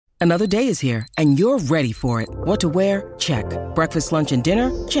Another day is here, and you're ready for it. What to wear? Check. Breakfast, lunch, and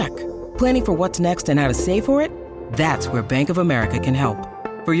dinner? Check. Planning for what's next and how to save for it? That's where Bank of America can help.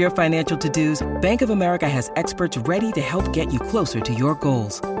 For your financial to-dos, Bank of America has experts ready to help get you closer to your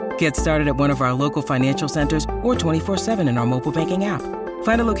goals. Get started at one of our local financial centers or 24/7 in our mobile banking app.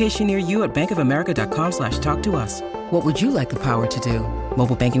 Find a location near you at bankofamerica.com/talktous. What would you like the power to do?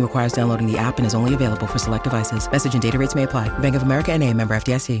 Mobile banking requires downloading the app and is only available for select devices. Message and data rates may apply. Bank of America N.A., member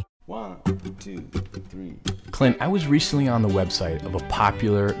FDIC. 1, 2, 3. Clint, I was recently on the website of a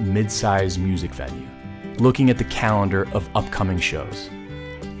popular mid-sized music venue, looking at the calendar of upcoming shows.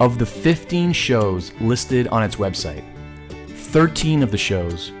 Of the 15 shows listed on its website, 13 of the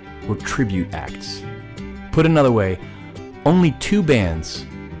shows were tribute acts. Put another way, only 2 bands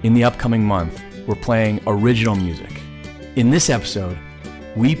in the upcoming month were playing original music. In this episode,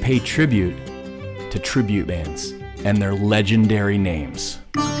 we pay tribute to tribute bands and their legendary names.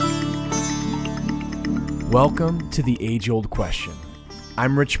 Welcome to The Age-Old Question.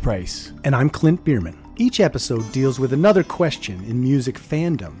 I'm Rich Price. And I'm Clint Bierman. Each episode deals with another question in music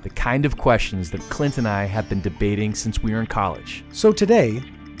fandom. The kind of questions that Clint and I have been debating since we were in college. So today,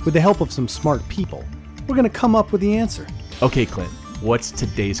 with the help of some smart people, we're going to come up with the answer. Okay, Clint, what's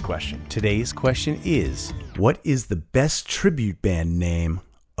today's question? Today's question is, what is the best tribute band name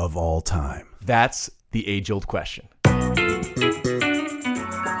of all time? That's the age-old question.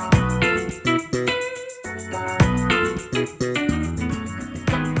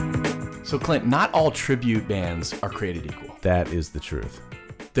 So, Clint, not all tribute bands are created equal. That is the truth.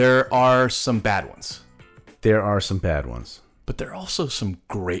 There are some bad ones. There are some bad ones. But there are also some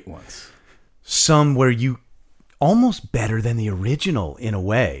great ones. Some where you almost better than the original in a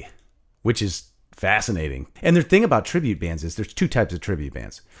way, which is fascinating. And the thing about tribute bands is there's 2 types of tribute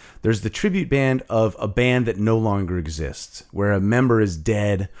bands. There's the tribute band of a band that no longer exists, where a member is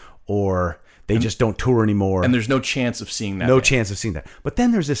dead or they just don't tour anymore. And there's no chance of seeing that. No band. chance of seeing that. But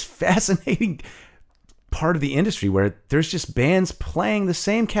then there's this fascinating part of the industry where there's just bands playing the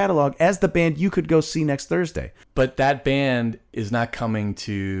same catalog as the band you could go see next Thursday. But that band is not coming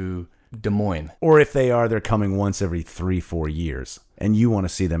to Des Moines. Or if they are, they're coming once every 3-4 years. And you want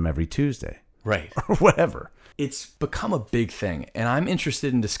to see them every Tuesday. Right. Or whatever. It's become a big thing. And I'm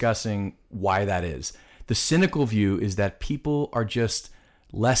interested in discussing why that is. The cynical view is that people are just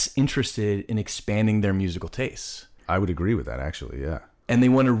less interested in expanding their musical tastes. I would agree with that, actually, yeah. And they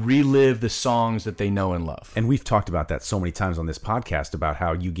want to relive the songs that they know and love. And we've talked about that so many times on this podcast, about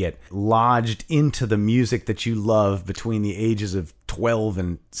how you get lodged into the music that you love between the ages of 12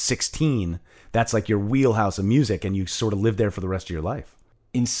 and 16. That's like your wheelhouse of music, and you sort of live there for the rest of your life.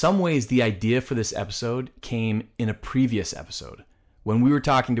 In some ways, the idea for this episode came in a previous episode, when we were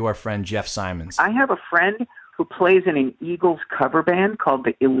talking to our friend Jeff Simons. I have a friend who plays in an Eagles cover band called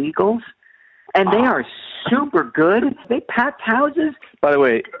the Illegals, and they are super good. They packed houses. By the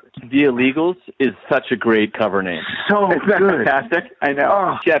way, the Illegals is such a great cover name. So Isn't that good. fantastic? I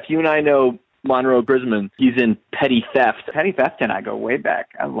know. Jeff, you and I know Monroe Brisman. He's in Petty Theft. Petty Theft and I go way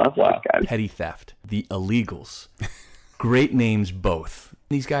back. I love those guys. Petty Theft, the Illegals. Great names both.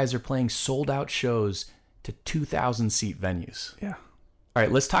 These guys are playing sold-out shows to 2,000-seat venues. Yeah. All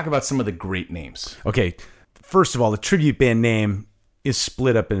right, let's talk about some of the great names. Okay, first of all, the tribute band name is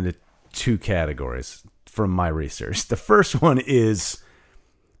split up into 2 categories from my research. The first one is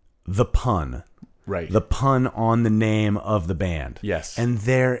the pun. Right. The pun on the name of the band. Yes. And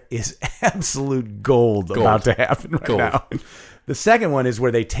there is absolute gold about to happen right now. The second one is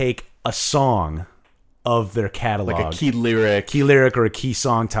where they take a song of their catalog, like a key lyric or a key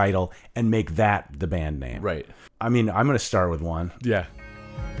song title, and make that the band name. Right. I mean, I'm going to start with one. Yeah.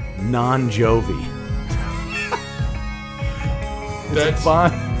 Non Jovi. It's a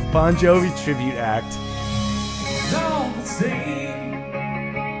Bon Jovi tribute act.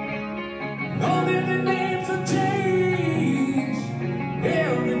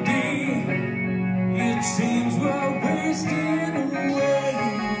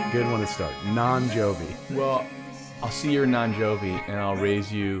 Good one to start. Non Jovi. Well, I'll see your Non Jovi and I'll raise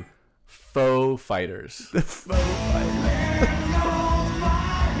you Faux Fighters. The Faux Fighters.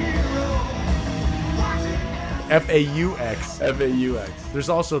 F-A-U-X. F-A-U-X. There's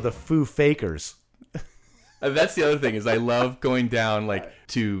also the Foo Fakers. That's the other thing, is I love going down like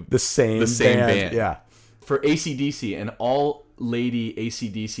to the same band. Yeah. For AC/DC, an all-lady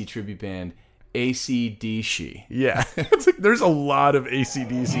AC/DC tribute band, AC/DC. Yeah. It's like, there's a lot of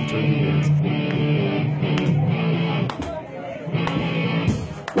AC/DC tribute bands.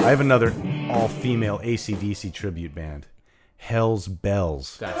 I have another all-female AC/DC tribute band. Hell's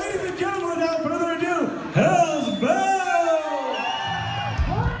Bells. Ladies and gentlemen, without further ado, Hell's Bells!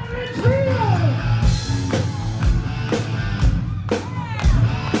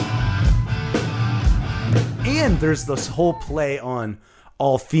 again, there's this whole play on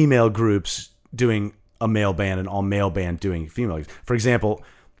all female groups doing a male band and all male band doing female groups. For example,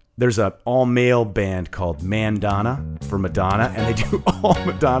 there's a all male band called Mandana for Madonna, and they do all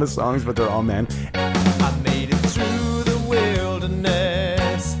Madonna songs, but they're all men. I made it through the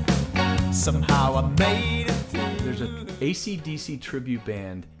wilderness. Somehow I made it through. There's an AC/DC tribute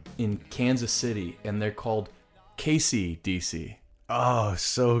band in Kansas City, and they're called KC/DC. Oh,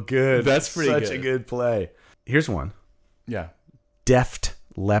 so good. That's pretty Such good. a good play. Here's one. Yeah. Deft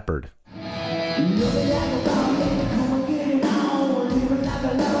Leppard.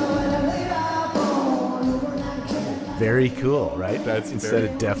 Very cool, right? That's instead very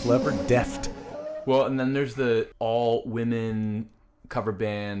of Def Leppard, Deft. Well, and then there's the all-women cover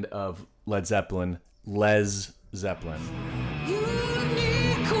band of Led Zeppelin, Les Zeppelin. You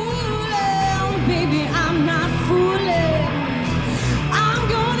need cooling, baby, I'm not fooling. I'm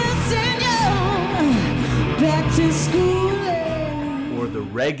gonna send you back to school. Or the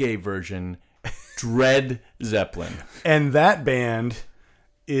reggae version, Dread Zeppelin. And that band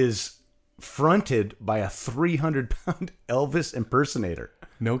is fronted by a 300-pound Elvis impersonator.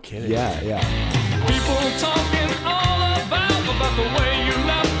 No kidding. Yeah. People talking all about the way you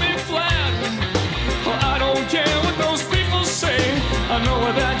left me flat. Well, I don't care what those people say. I know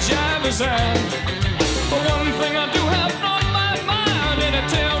where that jive is at. But one thing I do have on my mind, and it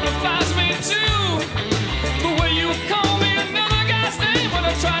terrifies me too. The way you call me another guy's name when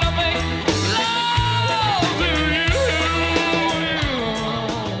I try to make love to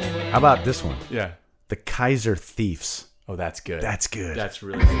you. How about this one? Yeah. The Kaiser Thieves. Oh, that's good. That's good. That's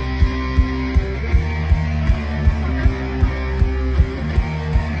really good.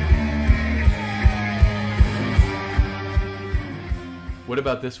 What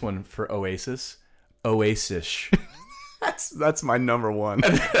about this one for Oasis? Oasis. That's my number one.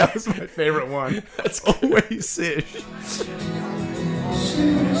 That was my favorite one. That's Oasis.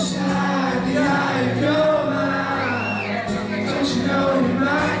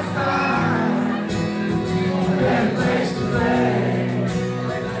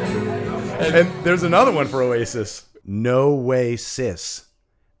 And there's another one for Oasis. No Way Sis.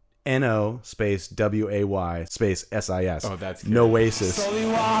 N-O space W-A-Y space S-I-S. Oh, that's good. No Oasis. Slowly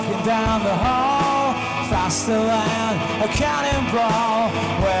walking down the hall, faster than a cannonball.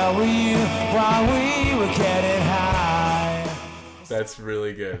 Where were you while we were getting high? That's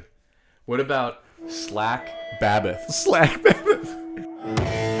really good. What about Slack Babbitt? Slack Babbitt.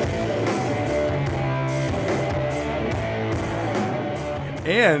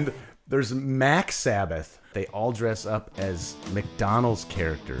 And there's Mac Sabbath. They all dress up as McDonald's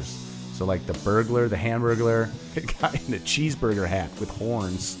characters. So like the burglar, the hamburglar, a guy in a cheeseburger hat with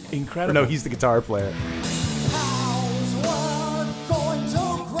horns. Incredible. Or no, he's the guitar player.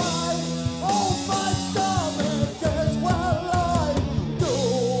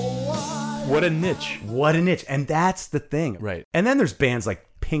 What a niche. What a niche. And that's the thing. Right. And then there's bands like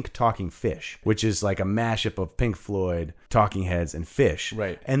Pink Talking Fish, which is like a mashup of Pink Floyd, Talking Heads, and Fish.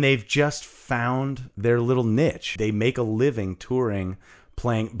 Right. And they've just found their little niche. They make a living touring,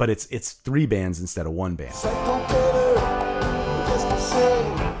 playing, but it's three bands instead of one band.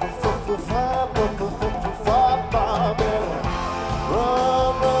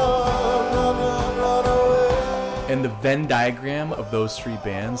 And the Venn diagram of those three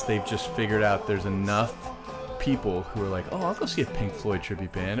bands, they've just figured out there's enough people who are like, oh, I'll go see a Pink Floyd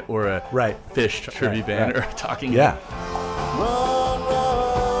tribute band or a Right. Fish tribute band or a Talking Yeah.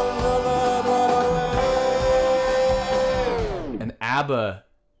 An ABBA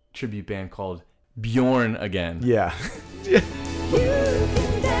tribute band called Bjorn Again. Yeah. You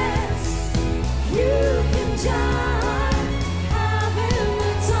can dance, you can jive, having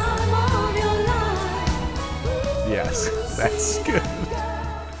the time of your life. Yes. That's good.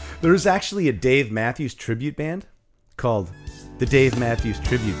 There's actually a Dave Matthews tribute band called the Dave Matthews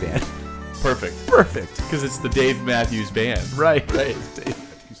Tribute Band. Perfect. Perfect. Because it's the Dave Matthews Band. Right. Right. Dave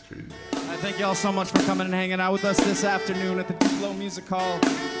Matthews Tribute Band. I thank y'all so much for coming and hanging out with us this afternoon at the Diplo Music Hall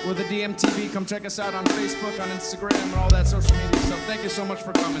with the DMTV. Come check us out on Facebook, on Instagram, and all that social media stuff. Thank you so much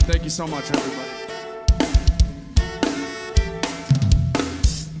for coming. Thank you so much, everybody.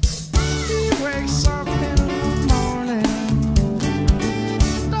 He wakes up in the morning,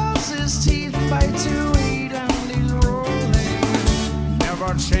 does his teeth bite to eat, and he's rolling.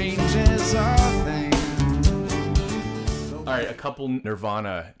 Never changes a thing. All right, a couple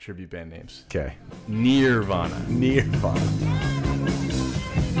Nirvana tribute band names. Okay. Nirvana. Nirvana.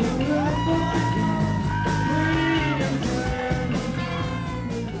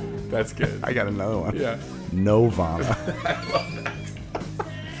 That's good. I got another one. Yeah. Novana.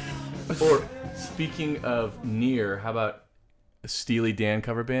 Or Speaking of near, how about a Steely Dan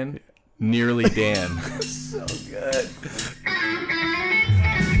cover band? Nearly Dan. So good.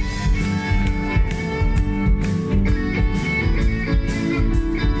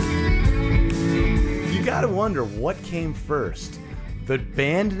 You gotta wonder what came first, the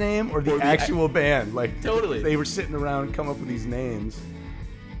band name or the actual band. Like, Totally. they were sitting around and come up with these names.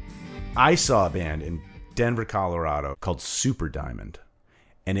 I saw a band in Denver, Colorado called Super Diamond,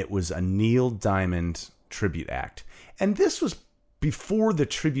 and it was a Neil Diamond tribute act. And this was before the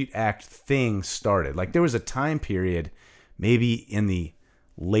tribute act thing started. Like, there was a time period, maybe in the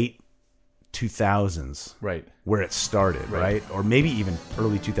late 2000s, Right. where it started, right? Or maybe even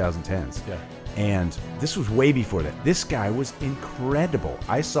early 2010s. Yeah. And this was way before that. This guy was incredible.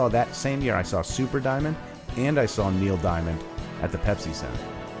 I saw that same year, I saw Super Diamond and I saw Neil Diamond at the Pepsi Center.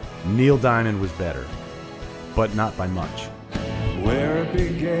 Neil Diamond was better, but not by much. Where it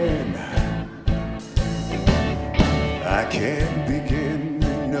began, I can't begin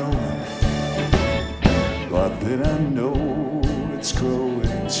knowing, but then I know it's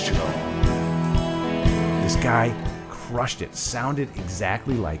growing strong. This guy crushed it. Sounded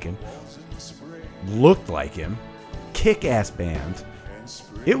exactly like him. Looked like him. Kick-ass band.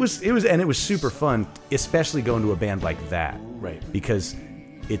 It was super fun, especially going to a band like that. Right. Because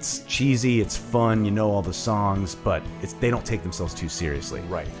it's cheesy, it's fun, you know all the songs, but they don't take themselves too seriously.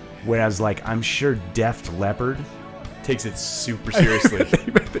 Right. Whereas, like, I'm sure Def Leppard Takes it super seriously.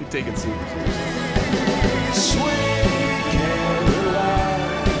 they take it super seriously.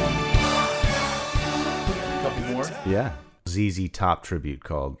 Couple more. Yeah. ZZ Top tribute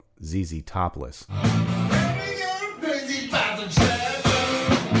called ZZ Topless.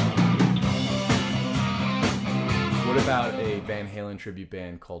 What about a Van Halen tribute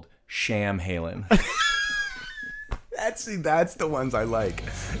band called Sham Halen? That's the ones I like.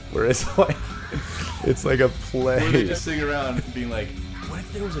 Where it's like a play. Where they just sing around being like, what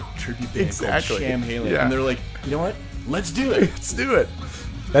if there was a tribute band Exactly. called Sham Halen? Yeah. And they're like, you know what? Let's do it. Let's do it.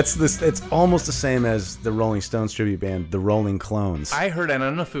 It's almost the same as the Rolling Stones tribute band, the Rolling Clones. I heard, and I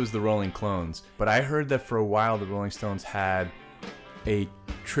don't know if it was the Rolling Clones, but I heard that for a while the Rolling Stones had a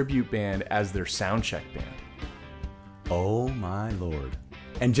tribute band as their soundcheck band. Oh my lord.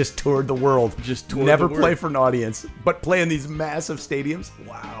 And just toured the world. Just toured Never the play world. for an audience, but play in these massive stadiums.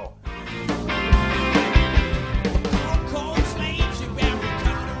 Wow.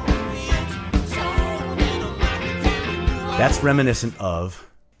 That's reminiscent of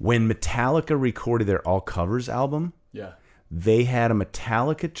when Metallica recorded their All Covers album. Yeah. They had a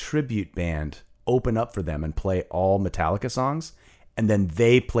Metallica tribute band open up for them and play all Metallica songs, and then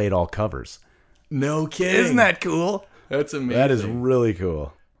they played all covers. No kidding. Isn't that cool? That's amazing. That is really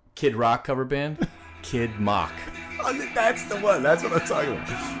cool. Kid Rock cover band, Kid Mock. Oh, that's the one. That's what I'm talking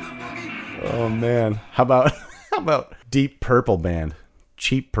about. Oh man, how about Deep Purple band,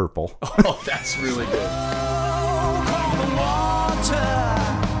 Cheap Purple? Oh, that's really good.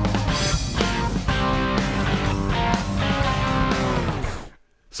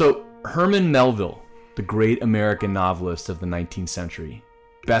 So, Herman Melville, the great American novelist of the 19th century,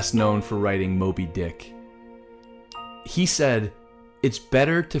 best known for writing Moby Dick, he said, "It's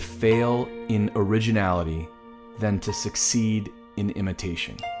better to fail in originality than to succeed in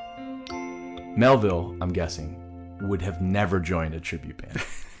imitation." Melville, I'm guessing, would have never joined a tribute band.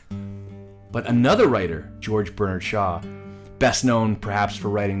 But another writer, George Bernard Shaw, best known perhaps for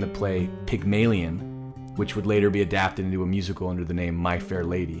writing the play Pygmalion, which would later be adapted into a musical under the name My Fair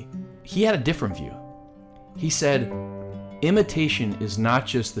Lady, he had a different view. He said, "Imitation is not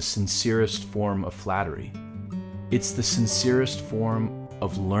just the sincerest form of flattery, it's the sincerest form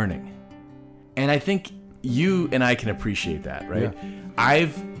of learning." And I think you and I can appreciate that, right? Yeah.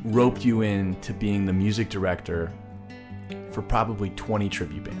 I've roped you into being the music director for probably 20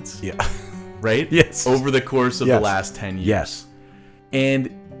 tribute bands. Yeah. Right? Yes. Over the course of Yes. the last 10 years. Yes. And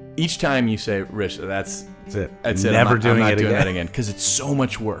each time you say, "Rich, that's it. That's it. Never I'm doing not it doing again." that again." Because it's so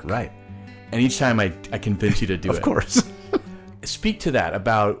much work. Right. And each time I convince you to do it. Of course. Speak to that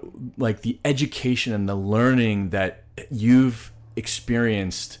about like the education and the learning that you've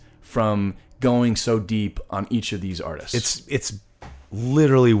experienced from going so deep on each of these artists. It's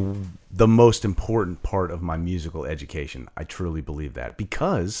literally the most important part of my musical education. I truly believe that,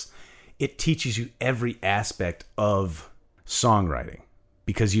 because it teaches you every aspect of songwriting.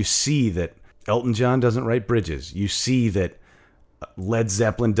 Because you see that Elton John doesn't write bridges. You see that Led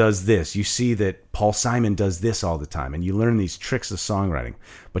Zeppelin does this. You see that Paul Simon does this all the time. And you learn these tricks of songwriting.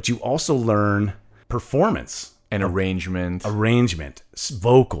 But you also learn performance. and arrangement.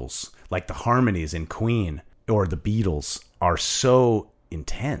 Vocals, like the harmonies in Queen or the Beatles, are so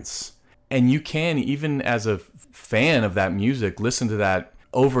intense. And you can, even as a fan of that music, listen to that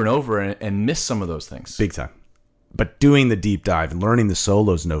over and over and miss some of those things. Big time. But doing the deep dive and learning the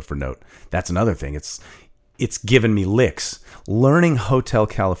solos note for note, that's another thing. It's given me licks. Learning Hotel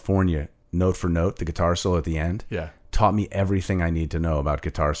California note for note, the guitar solo at the end, taught me everything I need to know about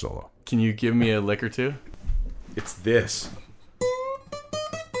guitar solo. Can you give me a lick or two? It's this.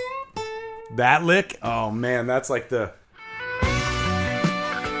 That lick? Oh man, that's like the...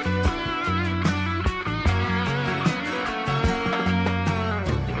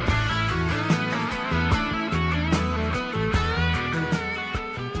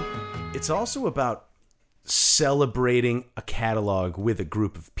 It's also about celebrating a catalog with a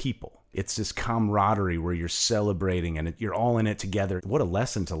group of people. It's this camaraderie where you're celebrating and you're all in it together. What a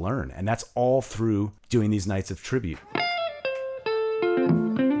lesson to learn. And that's all through doing these nights of tribute.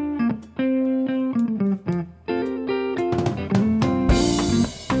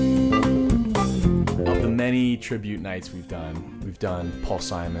 Of the many tribute nights we've done Paul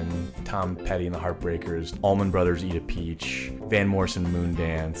Simon, Tom Petty and the Heartbreakers, Allman Brothers Eat a Peach, Van Morrison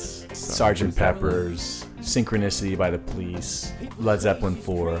Moondance, Sgt. Pepper's, Synchronicity by the Police, Led Zeppelin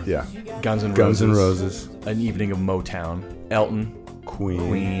 4, Guns N' Roses, An Evening of Motown, Elton,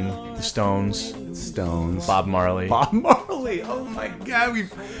 Queen, The Stones, Bob Marley. Oh my God!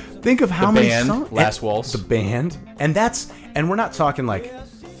 Think of how many songs. Last Waltz. The band, and we're not talking like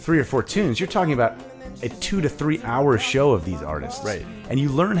 3 or 4 tunes. You're talking about a 2 to 3 hour show of these artists, right? And you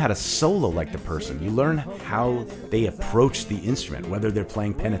learn how to solo like the person. You learn how they approach the instrument, whether they're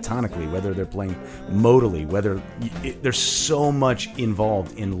playing pentatonically, whether they're playing modally, there's so much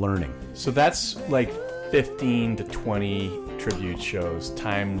involved in learning. So that's like 15 to 20 tribute shows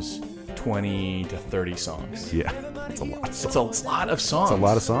times 20 to 30 songs. Yeah, that's a lot. It's a lot of songs. It's a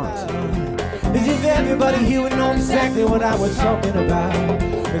lot of songs. As if everybody here would know exactly what I was talking about.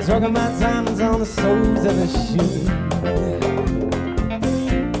 We're talking about diamonds on the soles of the shoes.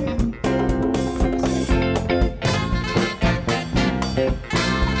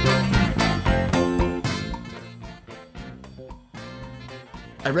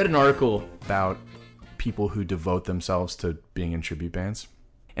 I read an article about people who devote themselves to being in tribute bands.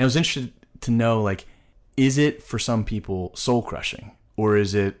 And I was interested to know, like, is it for some people soul crushing, or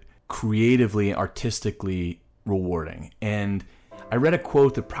is it creatively, artistically rewarding? And I read a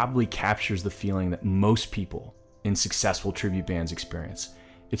quote that probably captures the feeling that most people in successful tribute bands experience.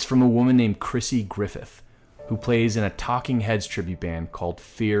 It's from a woman named Chrissy Griffith, who plays in a Talking Heads tribute band called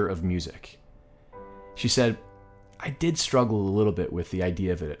Fear of Music. She said, I did struggle a little bit with the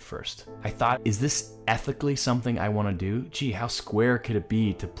idea of it at first. I thought, is this ethically something I want to do? Gee, how square could it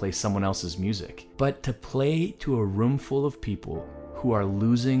be to play someone else's music? But to play to a room full of people who are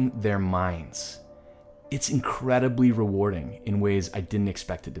losing their minds, it's incredibly rewarding in ways I didn't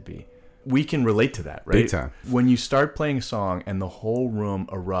expect it to be. We can relate to that, right? Big time. When you start playing a song and the whole room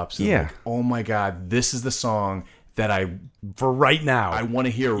erupts, and like, oh my God, this is the song that for right now, I want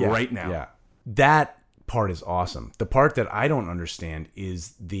to hear right now. Yeah, that part is awesome. The part that I don't understand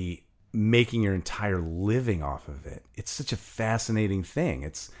is the making your entire living off of it. It's such a fascinating thing.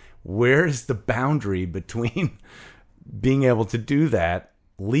 It's where's the boundary between being able to do that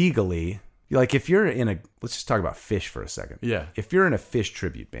legally? Like if you're in let's just talk about Phish for a second. Yeah. If you're in a Phish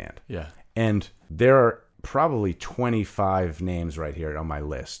tribute band. Yeah. And there are probably 25 names right here on my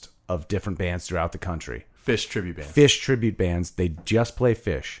list of different bands throughout the country. Phish tribute bands. Phish tribute bands. They just play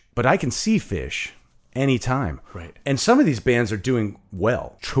Phish. But I can see Phish anytime. Right. And some of these bands are doing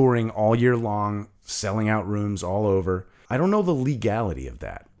well, touring all year long, selling out rooms all over. I don't know the legality of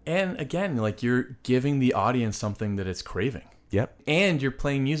that. And again, like you're giving the audience something that it's craving. Yep. And you're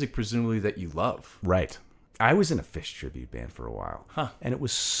playing music presumably that you love. Right. I was in a Phish tribute band for a while. Huh. And it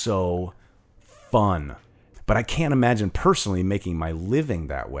was so fun. But I can't imagine personally making my living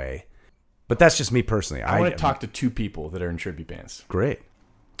that way. But that's just me personally. I want to talk to 2 people that are in tribute bands. Great.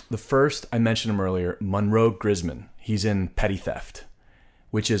 The first, I mentioned him earlier, Monroe Grisman. He's in Petty Theft,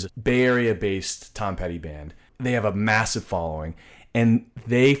 which is a Bay Area-based Tom Petty band. They have a massive following, and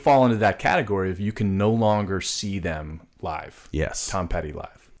they fall into that category of you can no longer see them live. Yes. Tom Petty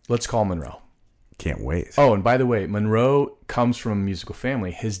live. Let's call Monroe. Can't wait. Oh, and by the way, Monroe comes from a musical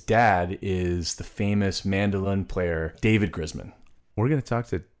family. His dad is the famous mandolin player, David Grisman. We're going to talk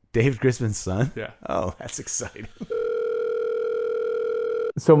to David Grisman's son? Yeah. Oh, that's exciting.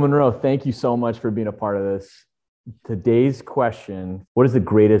 So Monroe, thank you so much for being a part of this. Today's question, what is the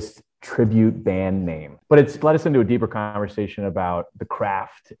greatest tribute band name? But it's led us into a deeper conversation about the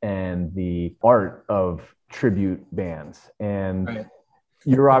craft and the art of tribute bands. And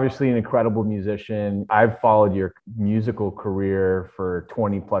You're obviously an incredible musician. I've followed your musical career for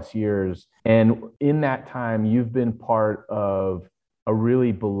 20 plus years. And in that time, you've been part of a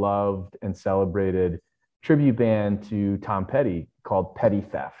really beloved and celebrated tribute band to Tom Petty called Petty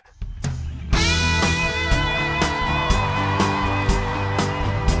Theft.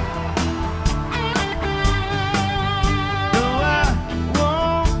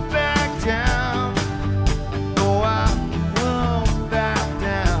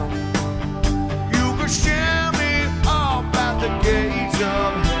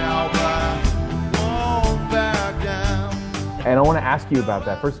 And I want to ask you about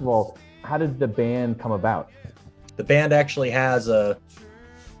that. First of all, how did the band come about? The band actually has a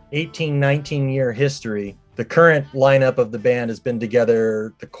 18, 19-year history. The current lineup of the band has been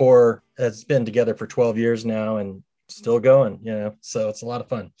together, the core has been together for 12 years now and still going, you know, so it's a lot of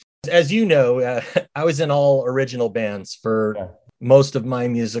fun. As you know, I was in all original bands for most of my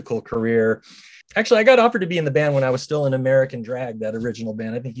musical career. Actually, I got offered to be in the band when I was still in American Drag, that original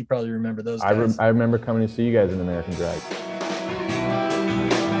band. I think you probably remember those guys. I remember coming to see you guys in American Drag.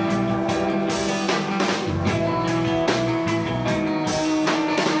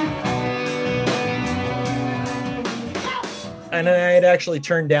 And I had actually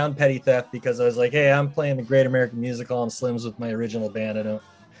turned down Petty Theft because I was like, hey, I'm playing the Great American Music Hall and Slims with my original band. I don't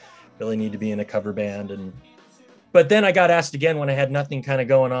really need to be in a cover band. But then I got asked again when I had nothing kind of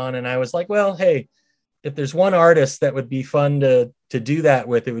going on. And I was like, well, hey, if there's one artist that would be fun to do that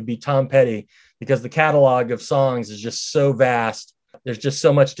with, it would be Tom Petty, because the catalog of songs is just so vast. There's just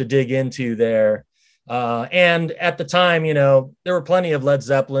so much to dig into there. And at the time, you know, there were plenty of Led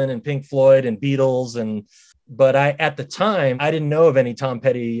Zeppelin and Pink Floyd and Beatles but at the time, I didn't know of any Tom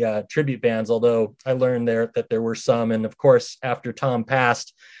Petty tribute bands, although I learned that there were some. And of course, after Tom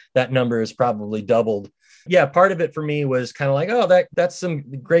passed, that number has probably doubled. Yeah, part of it for me was kind of like, oh, that's some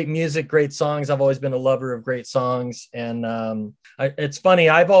great music, great songs. I've always been a lover of great songs. And it's funny,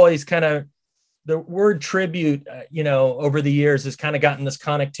 I've always the word tribute, you know, over the years has kind of gotten this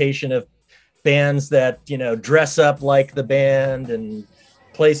connotation of bands that, you know, dress up like the band and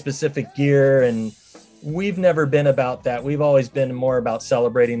play specific gear. And we've never been about that. We've always been more about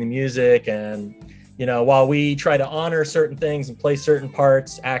celebrating the music. And, you know, while we try to honor certain things and play certain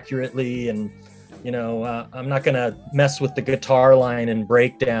parts accurately, and, you know, I'm not going to mess with the guitar line and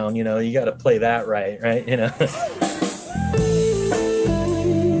breakdown, you know, you got to play that right, you know.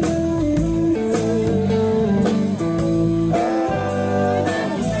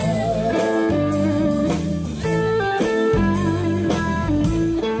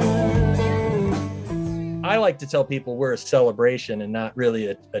 I like to tell people we're a celebration and not really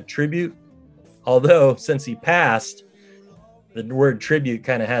a tribute. Although since he passed, the word tribute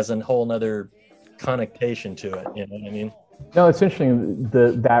kind of has a whole nother connotation to it. You know what I mean? No, it's interesting.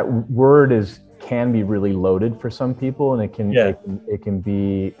 That word can be really loaded for some people, and it can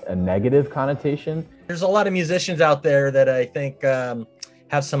be a negative connotation. There's a lot of musicians out there that I think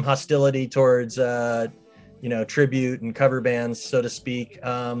have some hostility towards you know, tribute and cover bands, so to speak.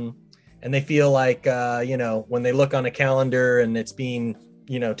 And they feel like, you know, when they look on a calendar and it's being,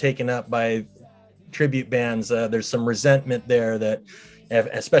 you know, taken up by tribute bands, there's some resentment there that,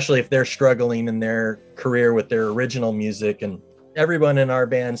 especially if they're struggling in their career with their original music. And everyone in our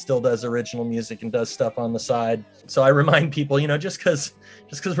band still does original music and does stuff on the side. So I remind people, you know, just because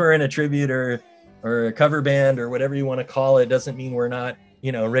we're in a tribute or a cover band or whatever you want to call it, doesn't mean we're not,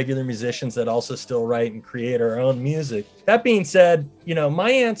 you know, regular musicians that also still write and create our own music. That being said, you know,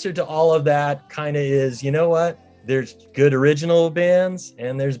 my answer to all of that kind of is, you know what? There's good original bands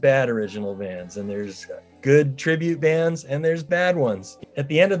and there's bad original bands, and there's good tribute bands and there's bad ones. At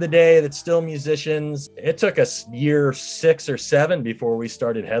the end of the day, that's still musicians. It took us year 6 or 7 before we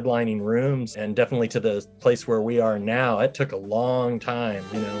started headlining rooms, and definitely to the place where we are now, it took a long time,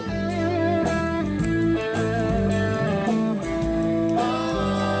 you know.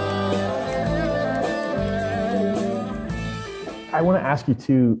 I want to ask you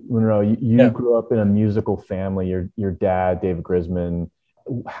too, Monroe, you grew up in a musical family, your dad, David Grisman.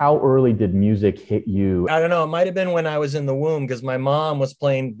 How early did music hit you? I don't know. It might have been when I was in the womb, because my mom was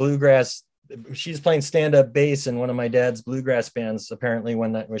playing bluegrass. She's playing stand-up bass in one of my dad's bluegrass bands, apparently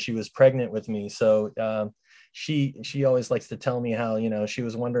when she was pregnant with me. So she always likes to tell me how, you know, she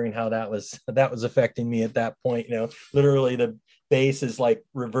was wondering how that was affecting me at that point. You know, literally the bass is like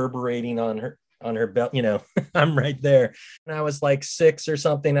reverberating on her belt, you know. I'm right there. And I was like 6 or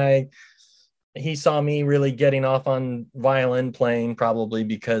something. He saw me really getting off on violin playing, probably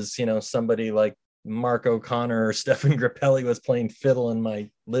because, you know, somebody like Mark O'Connor or Stefan Grappelli was playing fiddle in my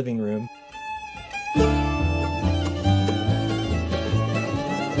living room.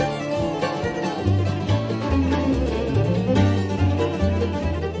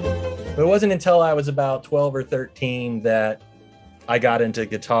 wasn't until I was about 12 or 13 that I got into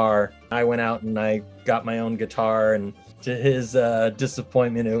guitar. I went out and I got my own guitar, and to his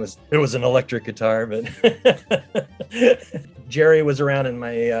disappointment, it was an electric guitar. But Jerry was around in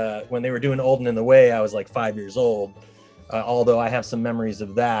my when they were doing Old and in the Way. I was like 5 years old, although I have some memories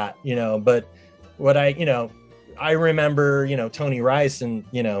of that, But what I remember, Tony Rice and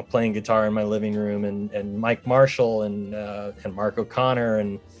playing guitar in my living room, and Mike Marshall and Mark O'Connor,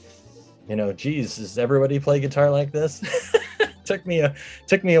 and geez, does everybody play guitar like this? Took me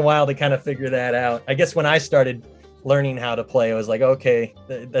a while to kind of figure that out. I guess when I started learning how to play, I was like, okay,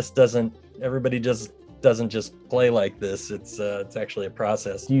 everybody just doesn't just play like this. It's actually a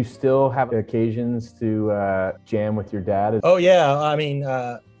process. Do you still have occasions to jam with your dad? Oh yeah, I mean,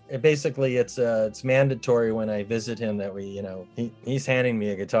 basically it's mandatory when I visit him that he's handing me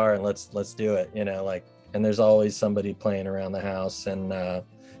a guitar and let's do it. And there's always somebody playing around the house. And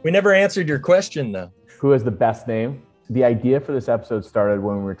we never answered your question though. Who has the best name? The idea for this episode started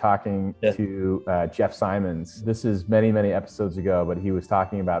when we were talking to Jeff Simons. This is many, many episodes ago, but he was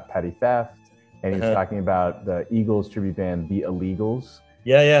talking about Petty Theft, and he was talking about the Eagles tribute band, The Illegals.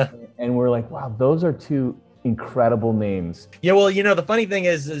 Yeah. And we're like, wow, those are two incredible names. Yeah, well, the funny thing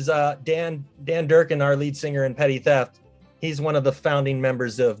is Dan Durkin, our lead singer in Petty Theft, he's one of the founding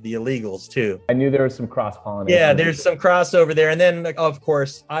members of The Illegals too. I knew there was some cross-pollination. Yeah, there's some crossover there. And then, of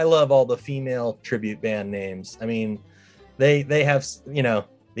course, I love all the female tribute band names. I mean, they have,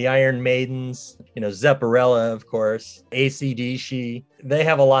 the Iron Maidens, Zepparella, of course, AC/DC. They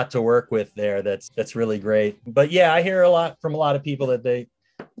have a lot to work with there. That's really great. But yeah, I hear a lot from a lot of people that they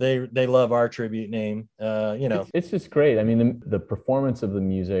love our tribute name. It's just great. I mean, the performance of the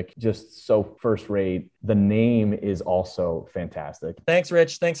music, just so first rate. The name is also fantastic. Thanks,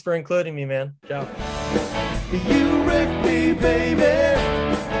 Rich. Thanks for including me, man. Ciao. You wreck me, baby.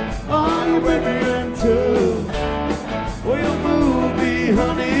 On your baby too. Will you move me,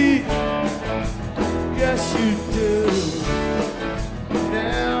 honey? Yes, you do.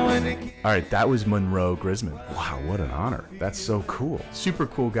 Now and again. All right, that was Monroe Grisman. Wow, what an honor. That's so cool. Super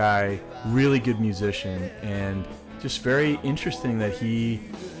cool guy, really good musician, and just very interesting that he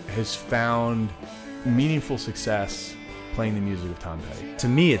has found meaningful success playing the music of Tom Petty. To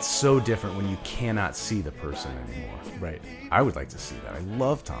me, it's so different when you cannot see the person anymore. Right. I would like to see that. I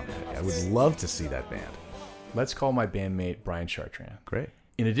love Tom Petty. I would love to see that band. Let's call my bandmate Brian Chartrand. Great.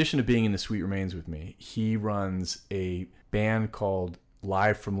 In addition to being in The Sweet Remains with me, he runs a band called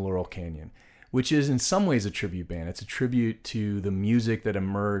Live from Laurel Canyon, which is in some ways a tribute band. It's a tribute to the music that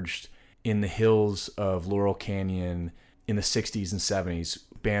emerged in the hills of Laurel Canyon in the 60s and 70s.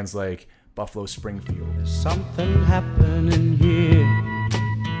 Bands like Buffalo Springfield. There's something happening here.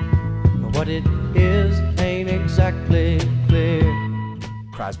 What it is ain't exactly clear.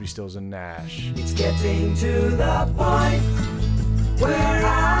 Crosby, Stills and Nash. It's getting to the point where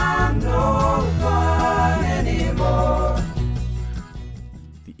I'm no fun anymore.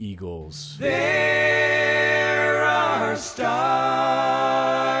 The Eagles. There are stars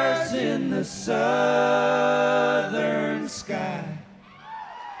in the southern sky,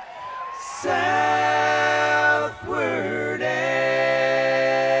 southward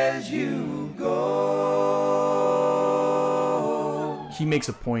as you go. He makes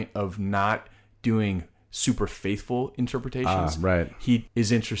a point of not doing super faithful interpretations. Right. He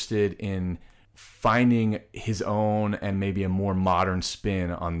is interested in finding his own and maybe a more modern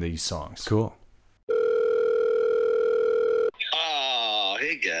spin on these songs. Cool. Oh,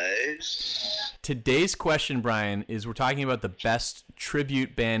 hey guys. Today's question, Brian, is we're talking about the best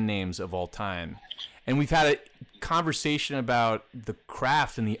tribute band names of all time. And we've had a conversation about the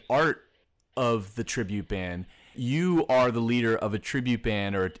craft and the art of the tribute band. You are the leader of a tribute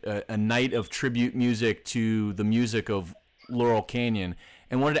band, or a night of tribute music to the music of Laurel Canyon,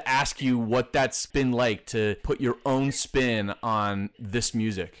 and wanted to ask you what that's been like to put your own spin on this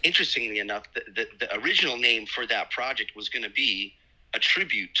music. Interestingly enough, the original name for that project was going to be a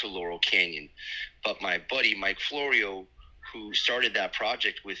tribute to Laurel Canyon. But my buddy, Mike Florio, who started that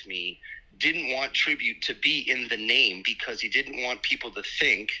project with me, didn't want tribute to be in the name because he didn't want people to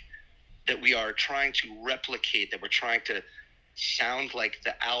think that we are trying to replicate, that we're trying to sound like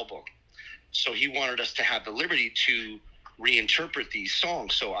the album. So he wanted us to have the liberty to reinterpret these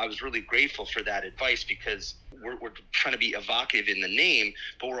songs. So I was really grateful for that advice, because we're trying to be evocative in the name,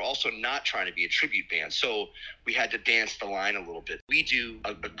 but we're also not trying to be a tribute band. So we had to dance the line a little bit. We do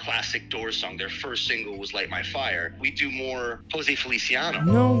a classic Doors song. Their first single was Light My Fire. We do more Jose Feliciano.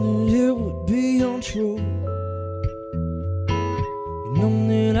 Known that it would be untrue. Known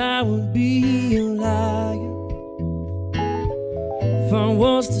that I would be a liar. If I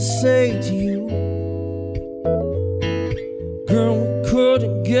was words to say to you. Girl, we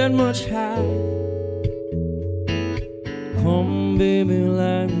couldn't get much higher. Come on, baby,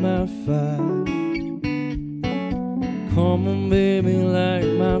 light my fire. Come on, baby, light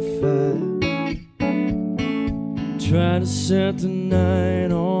my fire. Try to set the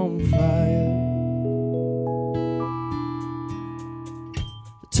night on fire.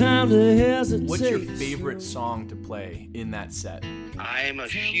 Time to hesitate. What's your favorite song to play in that set? I'm a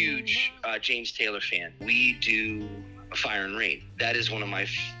huge James Taylor fan. We do Fire and Rain. That is one of my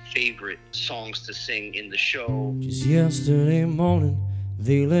favorite songs to sing in the show. Just yesterday morning,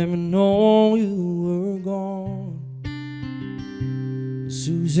 they let me know you were gone.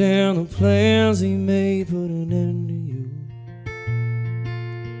 Suzanne, the plans he made put an end to you.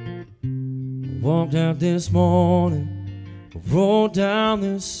 I walked out this morning, I wrote down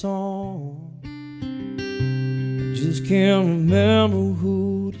this song. I just can't remember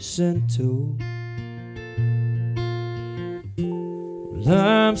who to send it to.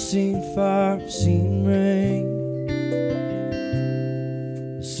 Well, I've seen fire, I've seen rain,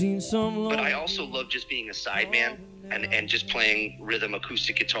 I've seen some. But I also love just being a sideman and just playing rhythm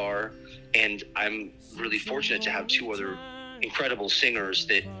acoustic guitar. And I'm really fortunate to have two other incredible singers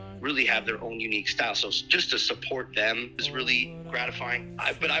that really have their own unique style. So just to support them is really gratifying.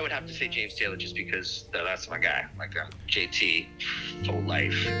 But I would have to say James Taylor just because that's my guy. Like JT, full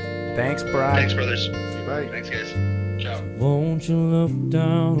life. Thanks, Brian. Thanks, brothers. Bye. Thanks, guys. Ciao. Won't you look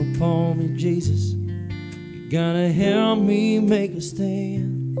down upon me, Jesus? You gotta help me make a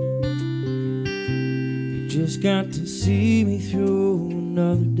stand. You just got to see me through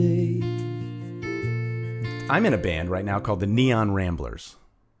another day. I'm in a band right now called the Neon Ramblers.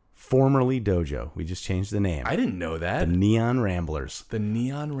 Formerly Dojo. We just changed the name. I didn't know that. The Neon Ramblers. The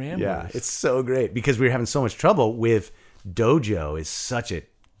Neon Ramblers. Yeah, it's so great because we were having so much trouble with Dojo is such a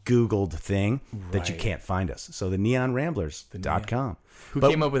Googled thing that you Right. can't find us. So the neonramblers.com. Who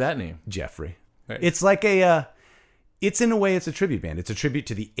came up with that name? Jeffrey. Right. It's like it's in a way, it's a tribute band. It's a tribute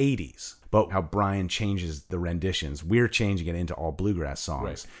to the 80s. But how Brian changes the renditions, we're changing it into all bluegrass songs,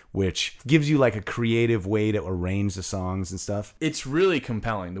 Right. which gives you like a creative way to arrange the songs and stuff. It's really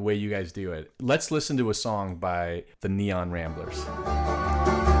compelling the way you guys do it. Let's listen to a song by the Neon Ramblers.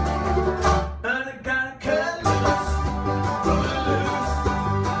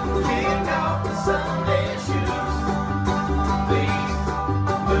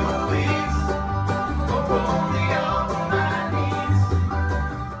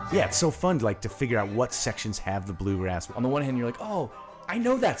 Yeah, it's so fun to figure out what sections have the bluegrass. On the one hand, you're like, oh, I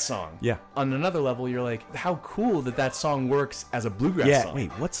know that song. Yeah. On another level, you're like, how cool that song works as a bluegrass Yeah, song.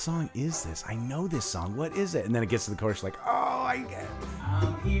 wait, what song is this? I know this song. What is it? And then it gets to the chorus, like, oh, I get it.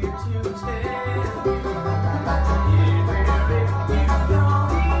 I'm here to tell you, you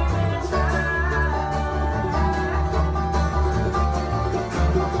don't even try.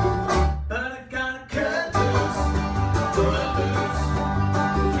 But I gotta cut loose.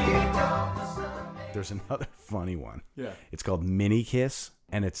 There's another funny one. Yeah. It's called Mini Kiss,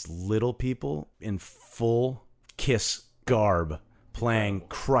 and it's little people in full Kiss garb playing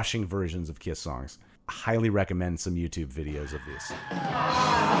crushing versions of Kiss songs. I highly recommend some YouTube videos of this.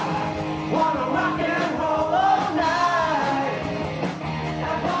 Wanna rock and roll all night,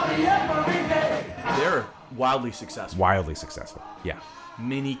 and party every day. They're wildly successful. Wildly successful. Yeah.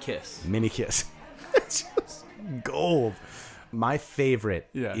 Mini Kiss. Mini Kiss. It's just gold. My favorite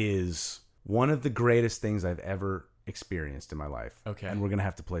Yeah. is one of the greatest things I've ever experienced in my life. Okay. And we're going to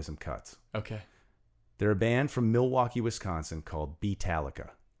have to play some cuts. Okay. They're a band from Milwaukee, Wisconsin called Beatallica.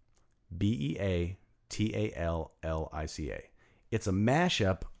 Beatallica. It's a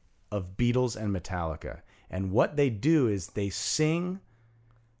mashup of Beatles and Metallica. And what they do is they sing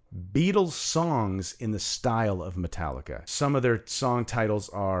Beatles songs in the style of Metallica. Some of their song titles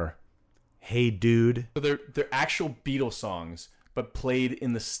are Hey Dude. So they're actual Beatles songs, but played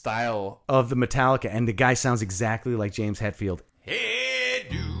in the style of the Metallica. And the guy sounds exactly like James Hetfield. Hey,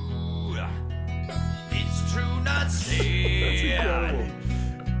 dude, it's true not sad.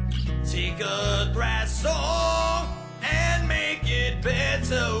 Take a thrash song and make it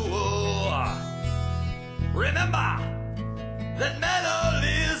better. Remember that metal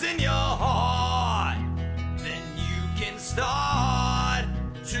is in your heart. Then you can start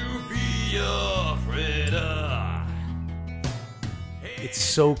to be afraid of. It's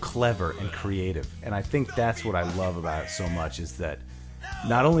so clever and creative. And I think that's what I love about it so much is that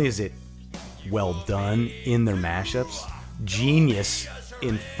not only is it well done in their mashups, genius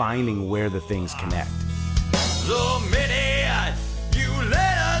in finding where the things connect. The minute you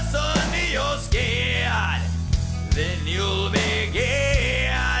let us under your skin, then you'll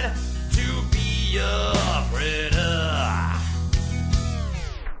begin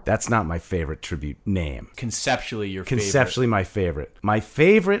That's not my favorite tribute name. Conceptually, your Conceptually, my favorite. My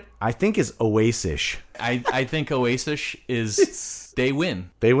favorite, I think, is Oasis. I think Oasis is... They win.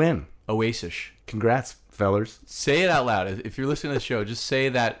 They win. Oasis. Congrats, fellers. Say it out loud. If you're listening to the show, just say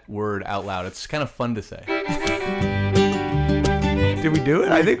that word out loud. It's kind of fun to say. Did we do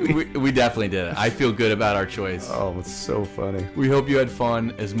it? I think we definitely did it. I feel good about our choice. Oh, it's so funny. We hope you had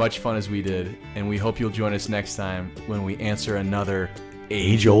fun, as much fun as we did, and we hope you'll join us next time when we answer another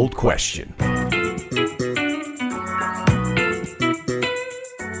age-old question.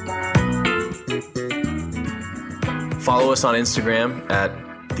 Follow us on Instagram at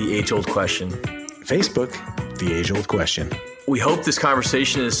The Age Old Question. Facebook, The Age Old Question. We hope this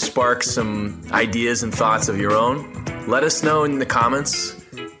conversation has sparked some ideas and thoughts of your own. Let us know in the comments.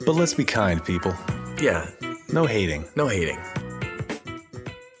 But let's be kind, people. Yeah. No hating. No hating.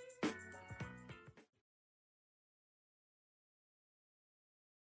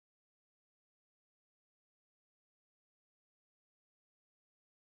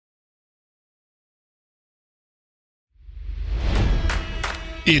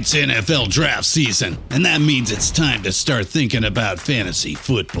 It's NFL draft season, and that means it's time to start thinking about fantasy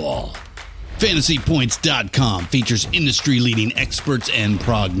football. FantasyPoints.com features industry-leading experts and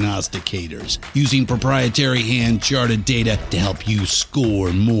prognosticators using proprietary hand-charted data to help you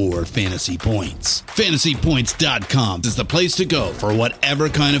score more fantasy points. FantasyPoints.com is the place to go for whatever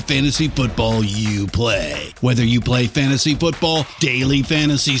kind of fantasy football you play. Whether you play fantasy football, daily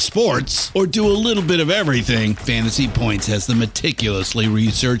fantasy sports, or do a little bit of everything, Fantasy Points has the meticulously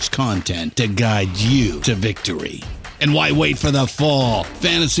researched content to guide you to victory. And why wait for the fall?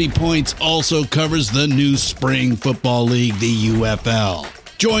 Fantasy Points also covers the new spring football league, the UFL.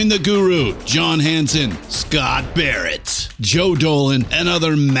 Join the guru, John Hansen, Scott Barrett, Joe Dolan, and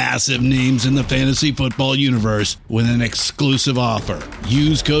other massive names in the fantasy football universe with an exclusive offer.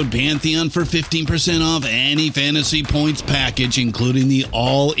 Use code Pantheon for 15% off any Fantasy Points package, including the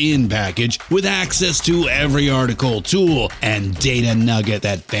all-in package, with access to every article, tool, and data nugget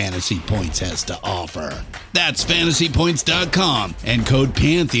that Fantasy Points has to offer. That's FantasyPoints.com and code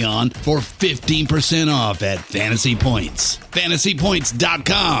Pantheon for 15% off at Fantasy Points.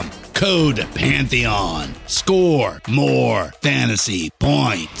 FantasyPoints.com, code Pantheon. Score more fantasy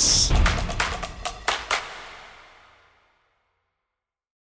points.